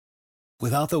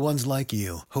Without the ones like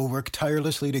you, who work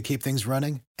tirelessly to keep things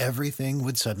running, everything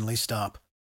would suddenly stop.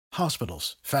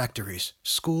 Hospitals, factories,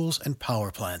 schools, and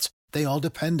power plants, they all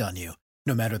depend on you.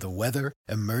 No matter the weather,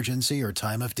 emergency, or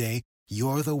time of day,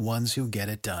 you're the ones who get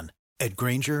it done. At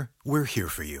Grainger, we're here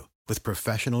for you with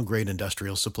professional-grade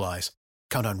industrial supplies.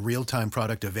 Count on real-time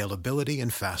product availability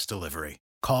and fast delivery.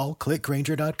 Call, click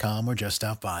Grainger.com, or just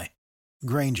stop by.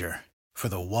 Grainger, for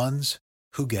the ones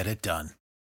who get it done.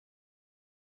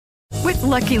 With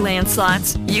Lucky Land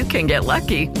Slots, you can get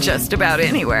lucky just about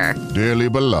anywhere. Dearly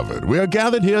beloved, we are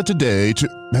gathered here today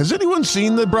to... Has anyone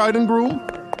seen the bride and groom?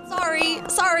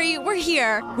 Sorry, we're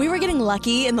here. We were getting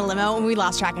lucky in the limo and we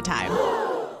lost track of time.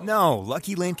 No,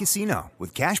 Lucky Land Casino,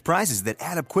 with cash prizes that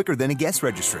add up quicker than a guest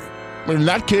registry. In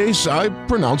that case, I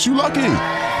pronounce you lucky.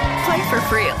 Play for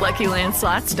free at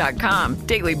LuckyLandSlots.com.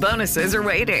 Daily bonuses are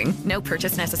waiting. No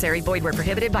purchase necessary. Void where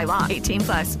prohibited by law.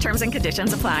 18+. Terms and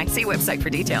conditions apply. See website for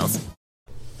details.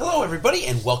 Hello, everybody,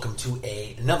 and welcome to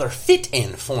another Fit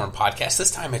and Form podcast.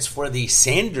 This time it's for the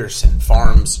Sanderson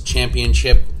Farms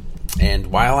Championship. And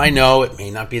while I know it may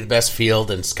not be the best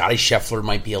field and Scotty Scheffler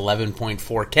might be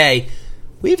 11.4K,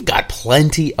 we've got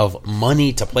plenty of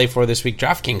money to play for this week.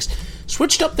 DraftKings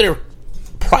switched up their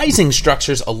pricing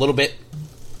structures a little bit,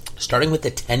 starting with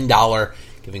the $10,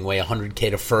 giving away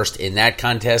 $100K to first in that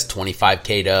contest,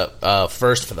 $25K to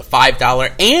first for the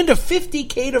 $5, and a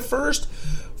 $50K to first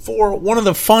for one of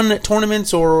the fun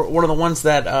tournaments, or one of the ones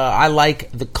that I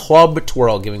like, the Club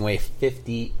Twirl, giving away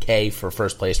 $50K for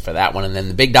first place for that one, and then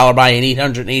the big dollar buy, an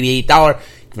 $888,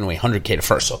 giving away $100K to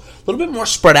first. So a little bit more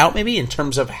spread out maybe in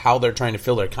terms of how they're trying to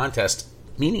fill their contest,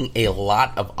 meaning a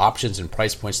lot of options and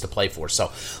price points to play for.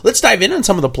 So let's dive in on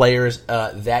some of the players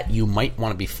that you might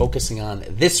want to be focusing on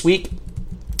this week.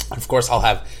 Of course, I'll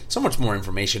have so much more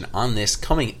information on this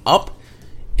coming up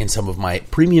in some of my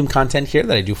premium content here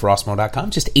that I do for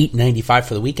Osmo.com. Just $8.95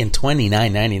 for the week and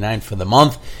 $29.99 for the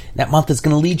month. That month is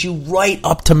going to lead you right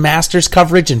up to Masters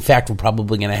coverage. In fact, we're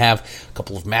probably going to have a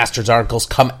couple of Masters articles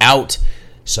come out.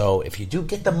 So if you do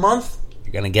get the month,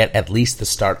 you're going to get at least the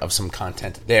start of some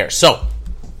content there. So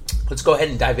let's go ahead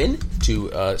and dive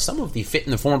into some of the Fit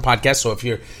in the Form podcast. So if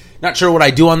you're not sure what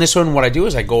I do on this one, what I do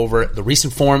is I go over the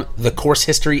recent form, the course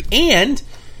history, and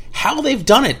how they've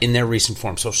done it in their recent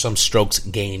form. So some strokes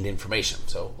gained information.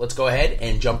 So let's go ahead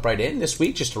and jump right in this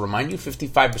week. Just to remind you,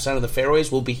 55% of the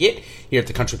fairways will be hit here at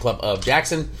the Country Club of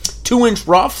Jackson. 2-inch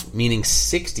rough, meaning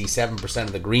 67%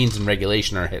 of the greens in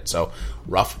regulation are hit. So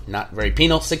rough, not very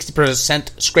penal.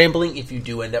 60% scrambling if you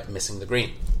do end up missing the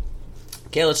green.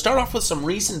 Okay, let's start off with some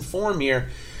recent form here.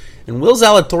 And Will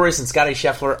Zalatoris and Scotty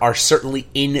Scheffler are certainly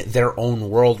in their own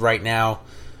world right now.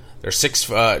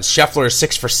 Scheffler is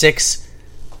 6 for 6.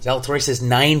 Zalatoris is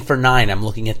 9 for 9. I'm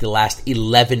looking at the last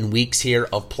 11 weeks here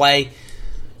of play.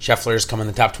 Scheffler has come in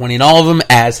the top 20 in all of them,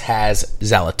 as has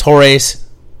Zalatoris.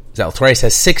 Zalatoris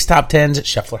has 6 top 10s.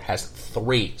 Scheffler has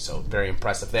 3, so very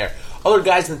impressive there. Other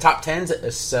guys in the top 10s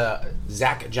is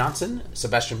Zach Johnson,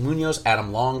 Sebastian Munoz,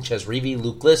 Adam Long, Ches Reavie,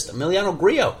 Luke List, Emiliano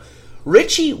Grillo,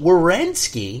 Richie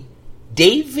Werenski,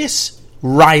 Davis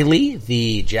Riley,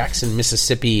 the Jackson,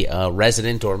 Mississippi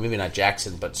resident, or maybe not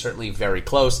Jackson, but certainly very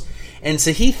close, and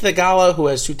Sahith Theegala, who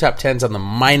has 2 top 10s on the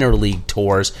minor league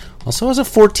tours. Also has a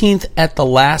 14th at the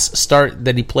last start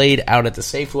that he played out at the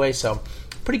Safeway, so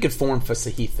pretty good form for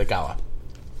Sahith Theegala.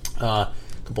 A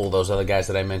couple of those other guys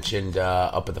that I mentioned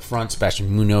up at the front, Sebastian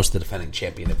Munoz, the defending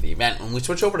champion of the event. When we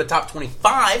switch over to top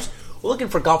 25s, we're looking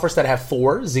for golfers that have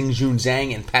 4. Xingjun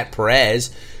Zhang and Pat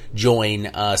Perez join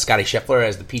Scotty Scheffler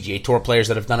as the PGA Tour players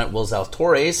that have done it. Will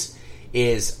Zalatoris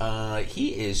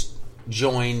is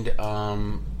joined.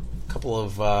 A couple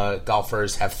of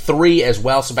golfers have 3 as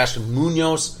well. Sebastian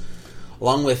Munoz,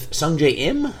 along with Sungjae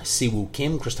Im, Siwoo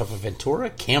Kim, Christopher Ventura,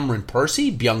 Cameron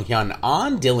Percy, Byung-Hyun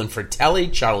Ahn, Dylan Fratelli,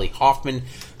 Charlie Hoffman,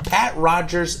 Pat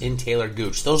Rogers, and Taylor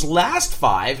Gooch. Those last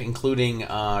 5, including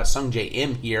Sungjae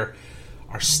Im here,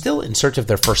 are still in search of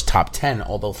their first top 10,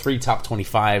 although 3 top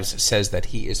 25s says that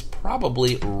he is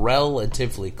probably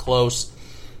relatively close,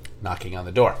 knocking on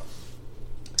the door.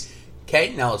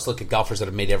 Okay, now let's look at golfers that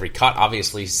have made every cut.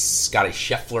 Obviously, Scotty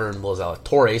Scheffler and Will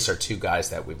Zalatoris are 2 guys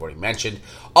that we've already mentioned.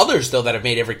 Others, though, that have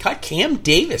made every cut. Cam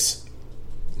Davis.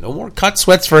 No more cut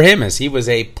sweats for him, as he was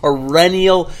a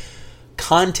perennial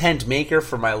content maker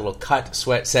for my little cut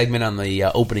sweat segment on the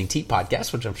Opening Tee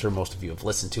podcast, which I'm sure most of you have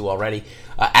listened to already.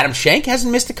 Adam Schenk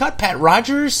hasn't missed a cut. Pat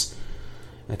Rogers,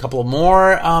 and a couple of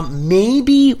more.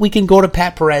 Maybe we can go to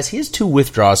Pat Perez. He has 2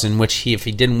 withdraws in which if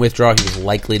he didn't withdraw, he was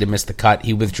likely to miss the cut.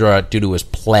 He withdrew due to his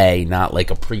play, not like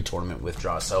a pre-tournament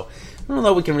withdrawal. So I don't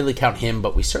know if we can really count him,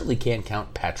 but we certainly can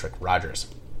count Patrick Rogers.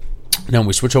 Now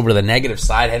we switch over to the negative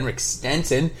side. Henrik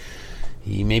Stenson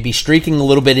He may be streaking a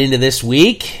little bit into this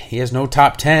week. He has no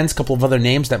top 10s. A couple of other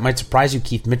names that might surprise you.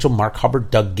 Keith Mitchell, Mark Hubbard,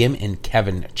 Doug Gim, and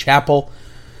Kevin Chappell.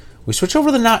 We switch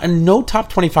over to the no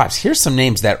top 25s. Here's some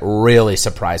names that really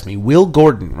surprised me. Will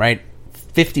Gordon, right?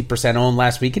 50% owned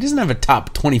last week. He doesn't have a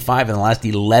top 25 in the last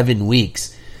 11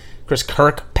 weeks. Chris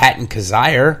Kirk, Patton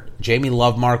Kazire, Jamie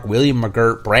Lovemark, William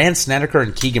McGirt, Brand Snedeker,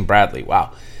 and Keegan Bradley.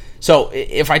 Wow. So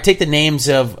if I take the names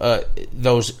of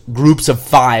those groups of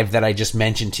 5 that I just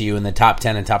mentioned to you in the top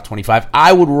 10 and top 25,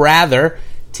 I would rather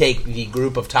take the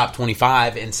group of top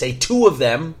 25 and say 2 of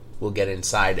them will get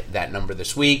inside that number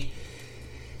this week.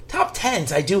 Top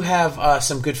 10s, I do have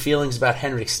some good feelings about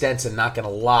Henrik Stenson, not going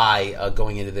to lie,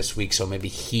 going into this week, so maybe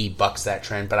he bucks that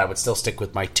trend, but I would still stick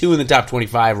with my 2 in the top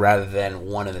 25 rather than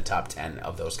 1 in the top 10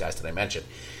 of those guys that I mentioned.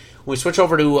 When we switch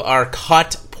over to our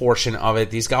cut portion of it,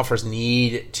 these golfers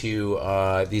need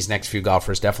to, these next few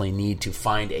golfers definitely need to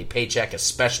find a paycheck,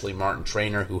 especially Martin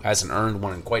Traynor, who hasn't earned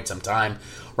one in quite some time.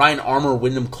 Ryan Armour,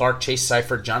 Wyndham Clark, Chase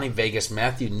Seifert, Johnny Vegas,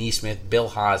 Matthew Neesmith, Bill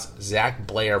Haas, Zach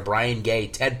Blair, Brian Gay,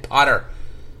 Ted Potter,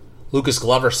 Lucas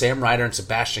Glover, Sam Ryder, and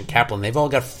Sebastian Kaplan. They've all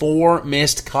got 4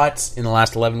 missed cuts in the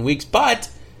last 11 weeks, but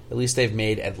at least they've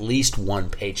made at least 1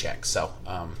 paycheck. So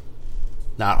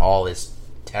not all is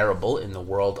terrible in the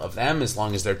world of them. As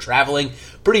long as they're traveling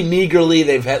pretty meagerly,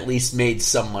 they've at least made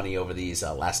some money over these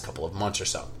last couple of months or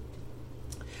so.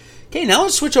 Okay, now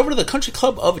let's switch over to the Country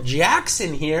Club of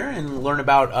Jackson here and learn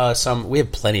about we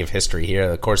have plenty of history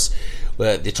here. Of course,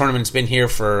 the tournament's been here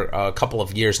for a couple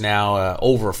of years now,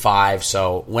 over 5.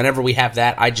 So whenever we have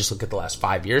that, I just look at the last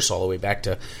 5 years, so all the way back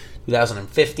to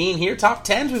 2015 here. Top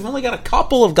 10s, we've only got a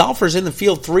couple of golfers in the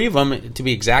field, 3 of them to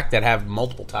be exact, that have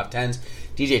multiple top 10s.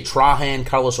 DJ Trahan,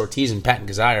 Carlos Ortiz, and Patton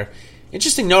Kazire.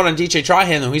 Interesting note on DJ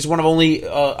Trahan, though, he's one of only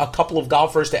a couple of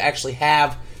golfers to actually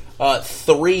have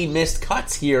 3 missed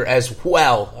cuts here as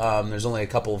well. There's only a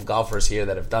couple of golfers here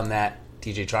that have done that.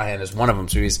 DJ Trahan is one of them,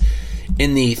 so he's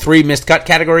in the 3 missed cut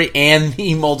category and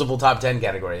the multiple top 10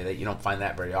 category. That you don't find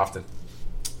that very often.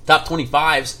 Top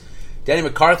 25s, Danny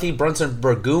McCarthy, Brunson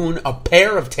Burgoon, a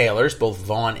pair of Taylors, both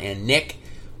Vaughn and Nick,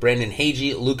 Brandon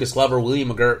Hagee, Lucas Glover, William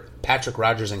McGirt, Patrick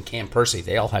Rogers, and Cam Percy.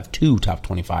 They all have 2 top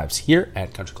 25s here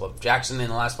at Country Club of Jackson in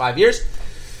the last 5 years.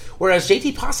 Whereas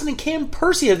JT Poston and Cam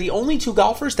Percy are the only 2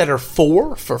 golfers that are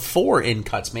 4 for 4 in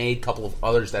cuts made. A couple of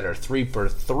others that are 3 for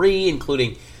 3,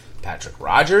 including Patrick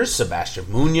Rogers, Sebastian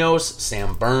Munoz,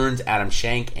 Sam Burns, Adam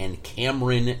Schenk, and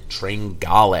Cameron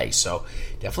Tringale. So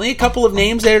definitely a couple of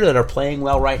names there that are playing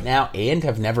well right now and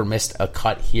have never missed a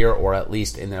cut here, or at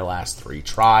least in their last 3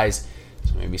 tries.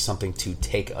 So maybe something to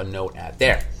take a note at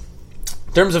there.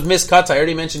 In terms of missed cuts, I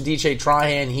already mentioned DJ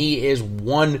Trahan. He is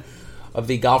one of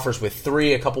the golfers with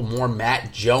 3. A couple more.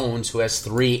 Matt Jones, who has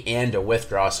 3 and a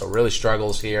withdraw, so really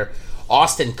struggles here.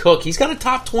 Austin Cook, he's got a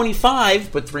top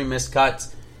 25, but 3 missed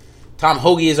cuts. Tom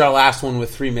Hoagie is our last one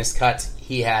with 3 missed cuts.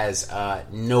 He has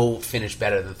no finish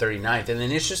better than 39th. And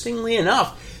then interestingly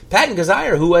enough, Patton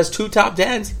Kazire, who has 2 top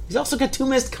 10s, he's also got 2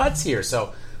 missed cuts here.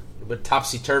 So a bit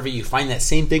topsy-turvy. You find that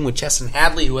same thing with Chesson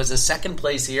Hadley, who has a 2nd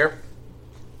place here,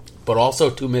 but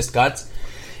also 2 missed cuts.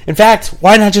 In fact,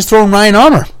 why not just throw in Ryan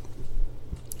Armour?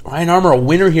 Ryan Armour, a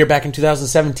winner here back in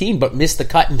 2017, but missed the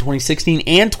cut in 2016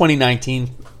 and 2019.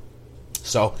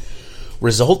 So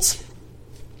results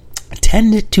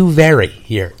tend to vary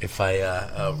here. If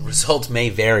results may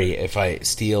vary if I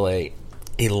steal a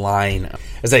line.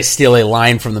 As I steal a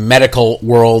line from the medical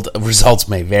world, results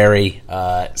may vary.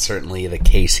 Certainly the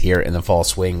case here in the fall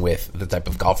swing with the type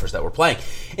of golfers that we're playing.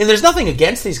 And there's nothing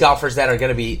against these golfers that we're going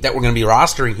to be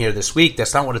rostering here this week.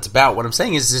 That's not what it's about. What I'm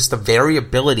saying is just the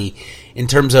variability in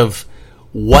terms of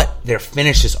what their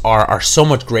finishes are so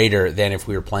much greater than if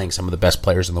we were playing some of the best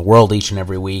players in the world each and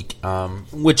every week,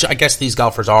 which I guess these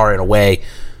golfers are in a way,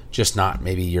 just not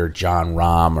maybe your John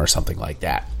Rahm or something like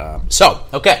that.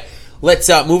 Okay, let's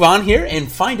move on here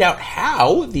and find out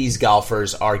how these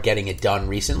golfers are getting it done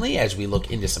recently as we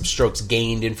look into some strokes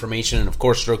gained information. And of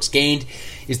course, strokes gained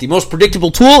is the most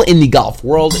predictable tool in the golf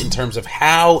world in terms of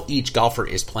how each golfer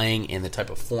is playing and the type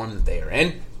of form that they are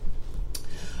in.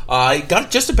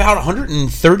 Got just about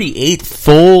 138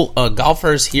 full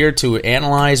golfers here to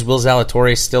analyze. Will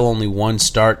Zalatoris still only 1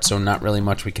 start, so not really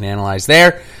much we can analyze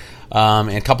there. And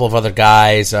a couple of other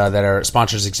guys that are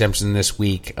sponsors exemption this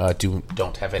week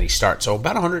don't have any start. So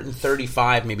about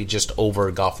 135, maybe just over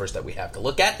golfers that we have to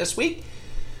look at this week.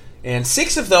 And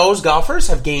 6 of those golfers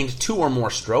have gained 2 or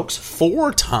more strokes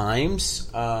 4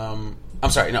 times.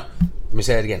 Let me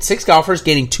say that again. 6 golfers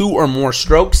gaining 2 or more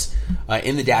strokes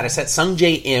in the data set.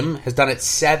 Sungjae Im has done it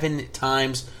 7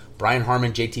 times. Brian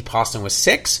Harman, JT Poston was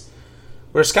 6.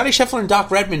 where Scotty Scheffler and Doc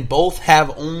Redman both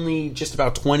have only just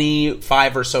about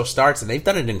 25 or so starts, and they've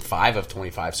done it in 5 of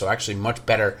 25, so actually much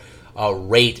better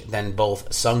rate than both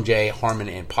Sungjae, Harman,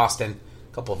 and Poston.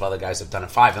 A couple of other guys have done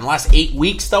it 5. In the last 8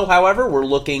 weeks, though, however, we're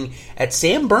looking at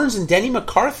Sam Burns and Denny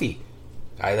McCarthy,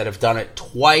 guy that have done it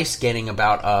twice, gaining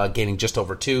just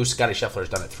over 2. Scotty Scheffler has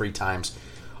done it 3 times.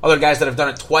 Other guys that have done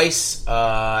it twice,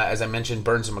 as I mentioned,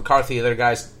 Burns and McCarthy. Other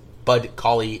guys, Bud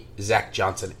Cauley, Zach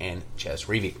Johnson, and Ches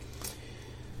Reavie.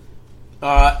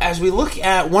 As we look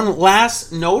at one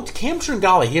last note, Cam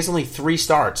Tringale, he has only 3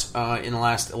 starts in the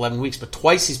last 11 weeks, but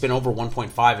twice he's been over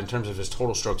 1.5 in terms of his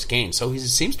total strokes gained. So he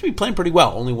seems to be playing pretty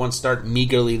well. Only 1 start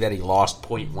meagerly that he lost,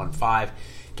 0.15.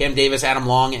 Cam Davis, Adam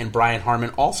Long, and Brian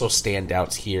Harman also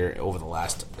standouts here over the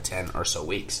last 10 or so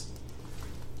weeks.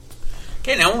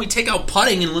 Okay, now when we take out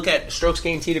putting and look at strokes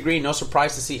gained tee to green, no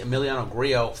surprise to see Emiliano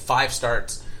Grillo, 5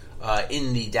 starts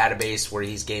in the database where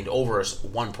he's gained over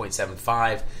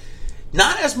 1.75.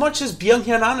 Not as much as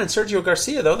Byung-Hyun An and Sergio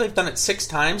Garcia, though. They've done it 6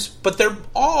 times, but they're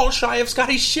all shy of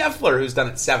Scotty Scheffler, who's done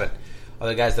it 7.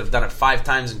 Other guys that have done it 5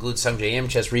 times include Sungjae Im,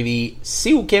 Ches Reavie,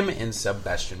 Siwoo Kim, and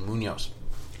Sebastian Munoz.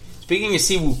 Speaking of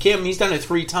Siwoo Kim, he's done it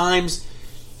 3 times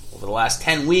over the last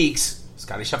 10 weeks.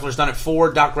 Scotty Scheffler's done it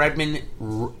 4. Doc Redman,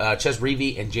 Ches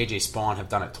Reavie, and JJ Spawn have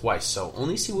done it twice. So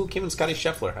only Siwoo Kim and Scotty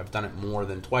Scheffler have done it more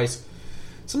than twice.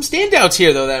 Some standouts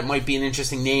here, though, that might be an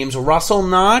interesting names. Russell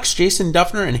Knox, Jason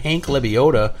Duffner, and Hank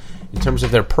Lebioda, in terms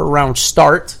of their per-round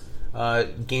start,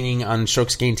 gaining on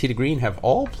strokes gained tee to green, have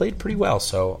all played pretty well,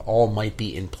 so all might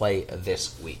be in play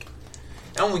this week.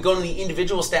 Now when we go to the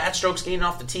individual stats, strokes gained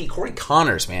off the tee, Corey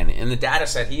Connors, man, in the data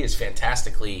set, he is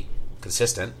fantastically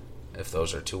consistent, if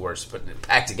those are 2 words putting it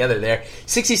back together there.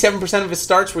 67% of his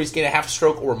starts where he's gained a half a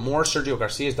stroke or more. Sergio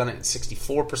Garcia has done it in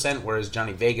 64%, whereas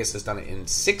Johnny Vegas has done it in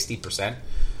 60%.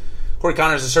 Corey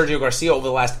Connors and Sergio Garcia over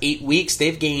the last 8 weeks,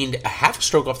 they've gained a half a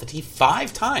stroke off the tee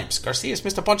 5 times. Garcia's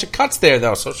missed a bunch of cuts there,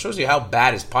 though, so it shows you how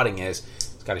bad his putting is.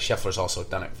 Scotty Scheffler's also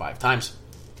done it 5 times.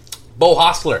 Bo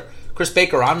Hostler, Chris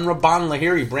Baker, Anraban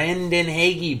Lahiri, Brandon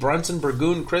Hagee, Brunson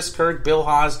Burgoon, Chris Kirk, Bill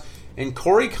Haas, and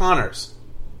Corey Connors.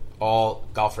 All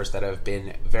golfers that have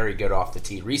been very good off the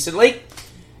tee recently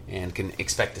and can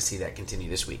expect to see that continue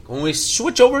this week. When we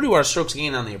switch over to our strokes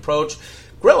gained on the approach,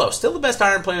 Grillo, still the best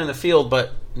iron player in the field,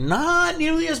 but not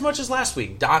nearly as much as last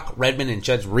week. Doc Redman and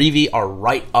Ches Reavie are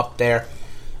right up there.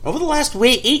 Over the last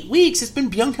 8 weeks, it's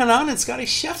been Byung-Hyun An and Scotty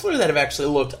Scheffler that have actually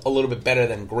looked a little bit better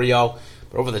than Grillo.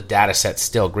 But over the data set,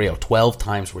 still Grillo, 12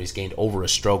 times where he's gained over a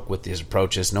stroke with his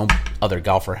approaches. No other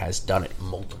golfer has done it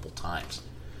multiple times.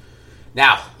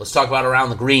 Now, let's talk about around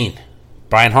the green.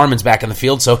 Brian Harman's back in the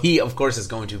field, so he, of course, is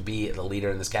going to be the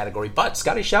leader in this category. But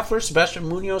Scotty Scheffler, Sebastian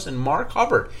Munoz, and Mark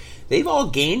Hubbard, they've all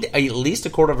gained at least a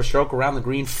quarter of a stroke around the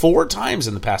green 4 times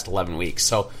in the past 11 weeks.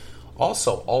 So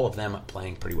also all of them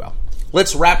playing pretty well.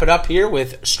 Let's wrap it up here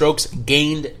with strokes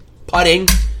gained putting.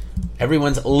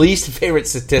 Everyone's least favorite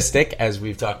statistic, as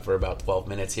we've talked for about 12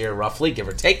 minutes here, roughly, give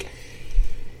or take.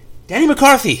 Danny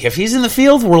McCarthy, if he's in the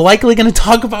field, we're likely going to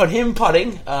talk about him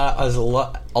putting,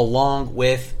 along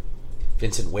with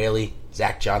Vincent Whaley,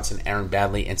 Zach Johnson, Aaron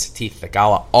Baddeley, and Satish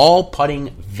Theegala, all putting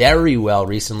very well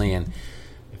recently. And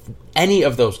if any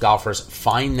of those golfers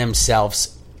find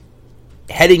themselves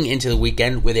heading into the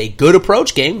weekend with a good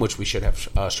approach game, which we should have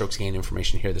strokes gained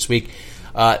information here this week,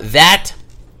 that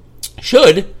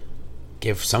should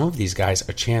give some of these guys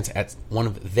a chance at one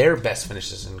of their best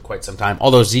finishes in quite some time.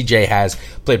 Although ZJ has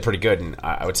played pretty good, and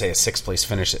I would say a 6th place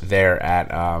finish there at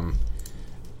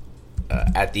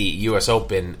the U.S.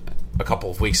 Open a couple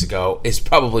of weeks ago is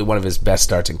probably one of his best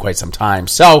starts in quite some time.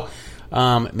 So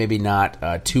maybe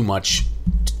not too much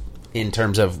in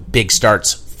terms of big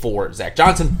starts for Zach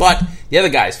Johnson, but the other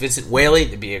guys, Vincent Whaley,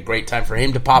 it'd be a great time for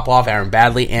him to pop off. Aaron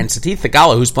Baddeley and Satish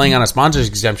Theegala, who's playing on a sponsor's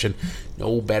exemption,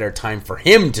 no better time for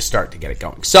him to start to get it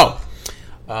going. So,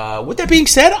 with that being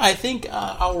said, I think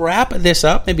I'll wrap this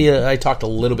up. Maybe I talked a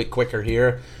little bit quicker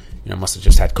here. Must have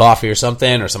just had coffee or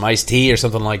something, or some iced tea or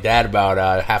something like that about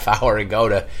a half hour ago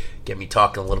to get me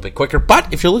talking a little bit quicker.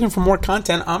 But if you're looking for more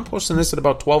content, I'm posting this at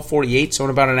about 12:48, so in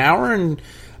about an hour and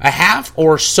a half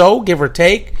or so, give or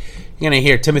take. You're going to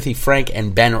hear Timothy Frank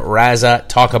and Ben Raza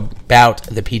talk about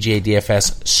the PGA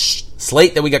DFS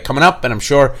slate that we got coming up, and I'm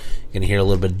sure you're going to hear a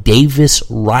little bit of Davis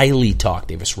Riley talk.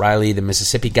 Davis Riley, the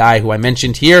Mississippi guy who I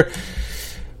mentioned here,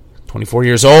 24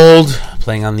 years old,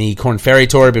 playing on the Korn Ferry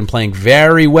Tour, been playing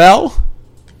very well,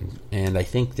 and I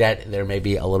think that there may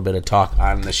be a little bit of talk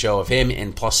on the show of him,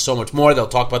 and plus so much more. They'll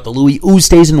talk about the Louis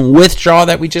Oosthuizen Withdraw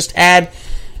that we just had,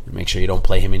 and make sure you don't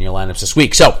play him in your lineups this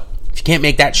week. So, if you can't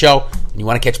make that show and you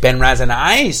want to catch Ben Raza and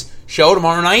I's show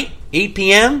tomorrow night, 8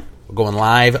 p.m., We're going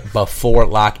live before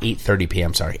lock, 8:30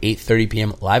 p.m. 8:30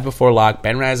 p.m. live before lock.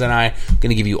 Ben Raz and I are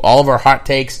going to give you all of our hot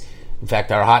takes. In fact,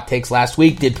 our hot takes last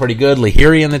week did pretty good.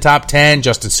 Lahiri in the top 10,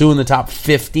 Justin Sue in the top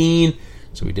 15.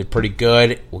 So we did pretty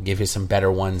good. We'll give you some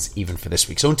better ones even for this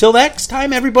week. So until next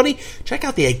time, everybody, check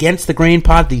out the Against the Grain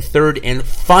pod, the third and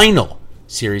final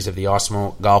series of the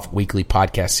Awesome Golf Weekly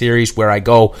podcast series, where I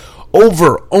go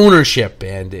over ownership,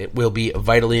 and it will be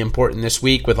vitally important this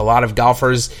week with a lot of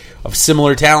golfers of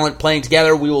similar talent playing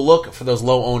together. We will look for those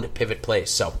low-owned pivot plays.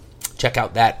 So check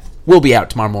out that. We'll be out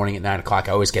tomorrow morning at 9 o'clock.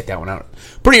 I always get that one out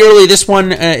pretty early. This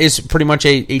one is pretty much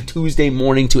a Tuesday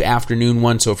morning to afternoon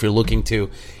one, so if you're looking to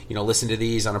listen to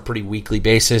these on a pretty weekly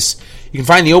basis, you can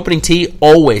find the opening tee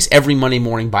always every Monday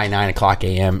morning by 9 o'clock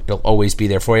a.m. It'll always be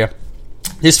there for you.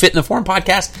 This Fit in the Form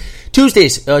podcast,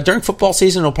 Tuesdays during football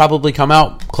season, will probably come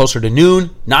out closer to noon.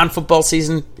 Non-football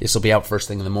season, this will be out first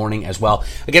thing in the morning as well.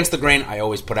 Against the Grain, I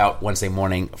always put out Wednesday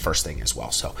morning first thing as well.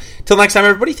 So, till next time,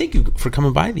 everybody, thank you for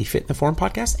coming by the Fit in the Form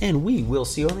podcast, and we will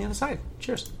see you on the other side.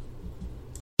 Cheers.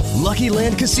 Lucky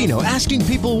Land Casino, asking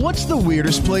people, what's the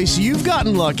weirdest place you've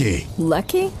gotten lucky?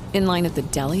 Lucky? In line at the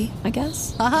deli, I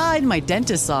guess? Aha, in my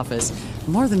dentist's office.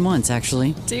 More than once,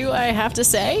 actually. Do I have to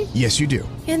say? Yes, you do.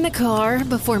 In the car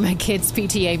before my kids'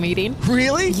 PTA meeting.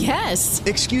 Really? Yes.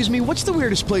 Excuse me, what's the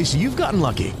weirdest place you've gotten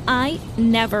lucky? I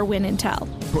never win and tell.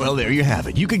 Well, there you have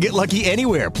it. You can get lucky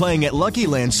anywhere, playing at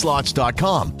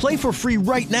LuckyLandSlots.com. Play for free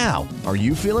right now. Are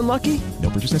you feeling lucky? No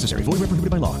purchase necessary. Void where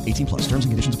prohibited by law. 18+. Terms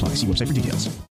and conditions apply. See website for details.